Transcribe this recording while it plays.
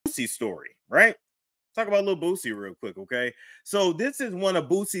Boosie story, right? Talk about little Boosie real quick, okay? So this is one of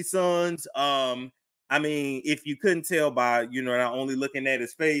Boosie's sons. I mean, if you couldn't tell by, you know, not only looking at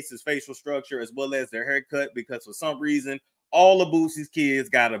his face, his facial structure, as well as their haircut, because for some reason, all of Boosie's kids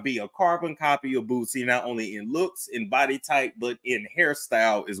got to be a carbon copy of Boosie, not only in looks, in body type, but in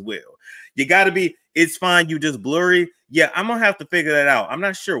hairstyle as well. You got to be, it's fine, you just blurry. Yeah, I'm going to have to figure that out. I'm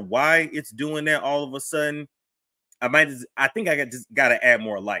not sure why it's doing that all of a sudden. I think I just got to add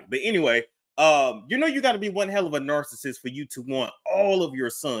more light. But anyway, you know, you got to be one hell of a narcissist for you to want all of your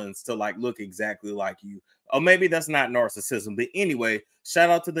sons to like look exactly like you. Or maybe that's not narcissism. But anyway, shout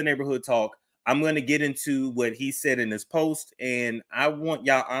out to the Neighborhood Talk. I'm going to get into what he said in his post, and I want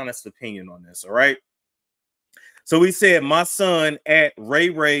y'all honest opinion on this. All right. So he said, my son at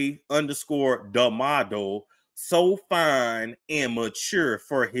Ray_Damado, so fine and mature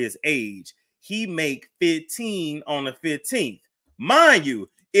for his age. He make 15 on the 15th. Mind you,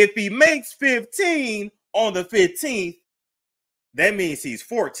 if he makes 15 on the 15th, that means he's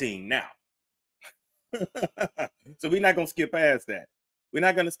 14 now. So we're not going to skip past that. We're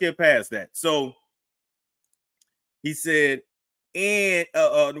not going to skip past that. So he said, and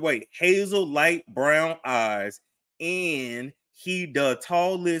wait, hazel light brown eyes, and he the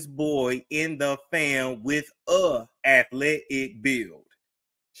tallest boy in the fam with a athletic build.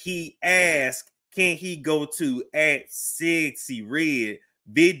 He asked, can he go to @sexy_red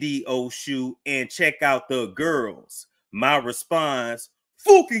video shoot and check out the girls? My response,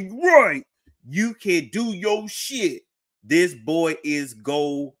 fucking right. You can do your shit. This boy is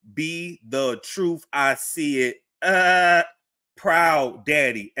go be the truth. I see it. Proud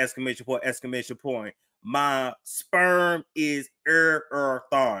daddy, exclamation point, exclamation point. My sperm is thing.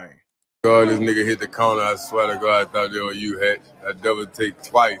 God, this nigga hit the corner. I swear to God, I thought they were you, Hatch. I double take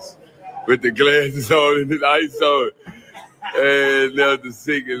twice with the glasses on and the ice on. And now the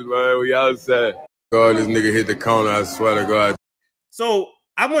sickest, man. We outside. God, this nigga hit the corner. I swear to God. So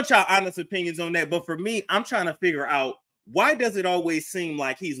I want y'all honest opinions on that. But for me, I'm trying to figure out, why does it always seem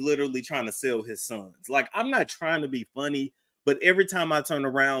like he's literally trying to sell his sons? Like, I'm not trying to be funny, but every time I turn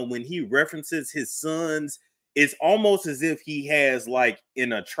around, when he references his sons, it's almost as if he has like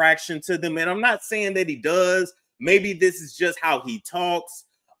an attraction to them. And I'm not saying that he does. Maybe this is just how he talks.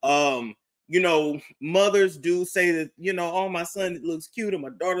 You know, mothers do say that, you know, oh, my son looks cute, or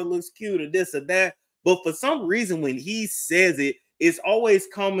my daughter looks cute, or this or that. But for some reason, when he says it, it's always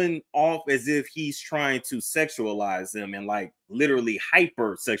coming off as if he's trying to sexualize them and like literally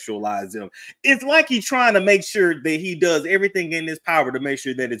hyper sexualize them. It's like he's trying to make sure that he does everything in his power to make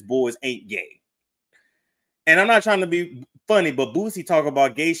sure that his boys ain't gay. And I'm not trying to be funny, but Boosie talk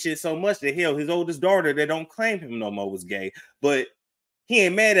about gay shit so much that hell, his oldest daughter that don't claim him no more was gay. But he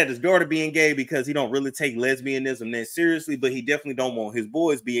ain't mad at his daughter being gay because he don't really take lesbianism that seriously, but he definitely don't want his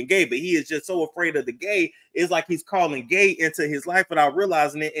boys being gay. But he is just so afraid of the gay. It's like he's calling gay into his life without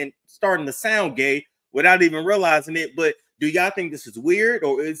realizing it and starting to sound gay without even realizing it. But do y'all think this is weird,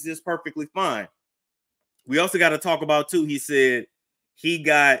 or is this perfectly fine? We also got to talk about too, he said he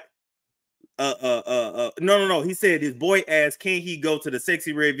got no. He said his boy asked, can he go to the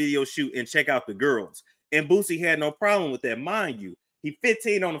Sexy Red video shoot and check out the girls? And Boosie had no problem with that, mind you. He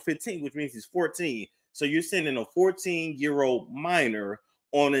 15 on the 15th, which means he's 14. So you're sending a 14-year-old minor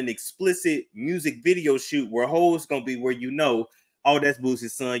on an explicit music video shoot where hoes gonna be where you know, oh, that's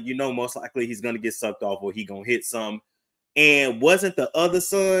Boosie's son. You know, most likely he's gonna get sucked off or he gonna hit some. And wasn't the other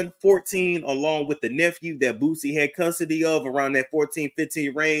son 14 along with the nephew that Boosie had custody of around that 14,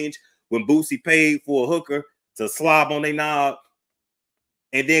 15 range when Boosie paid for a hooker to slob on their knob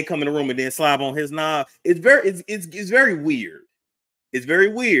and then come in the room and then slob on his knob? It's very weird. It's very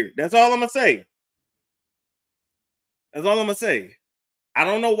weird. That's all I'm gonna say. That's all I'm gonna say. I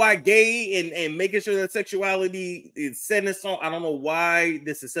don't know why gay and making sure that sexuality is set in stone. I don't know why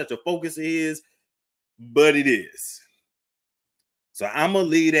this is such a focus of his, but it is. So I'm gonna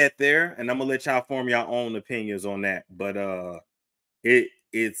leave that there, and I'm gonna let y'all form your own opinions on that. But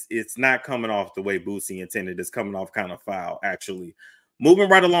it's not coming off the way Boosie intended. It's coming off kind of foul, actually. Moving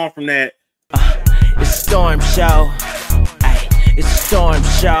right along from that. It's a storm show. It's a storm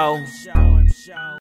show.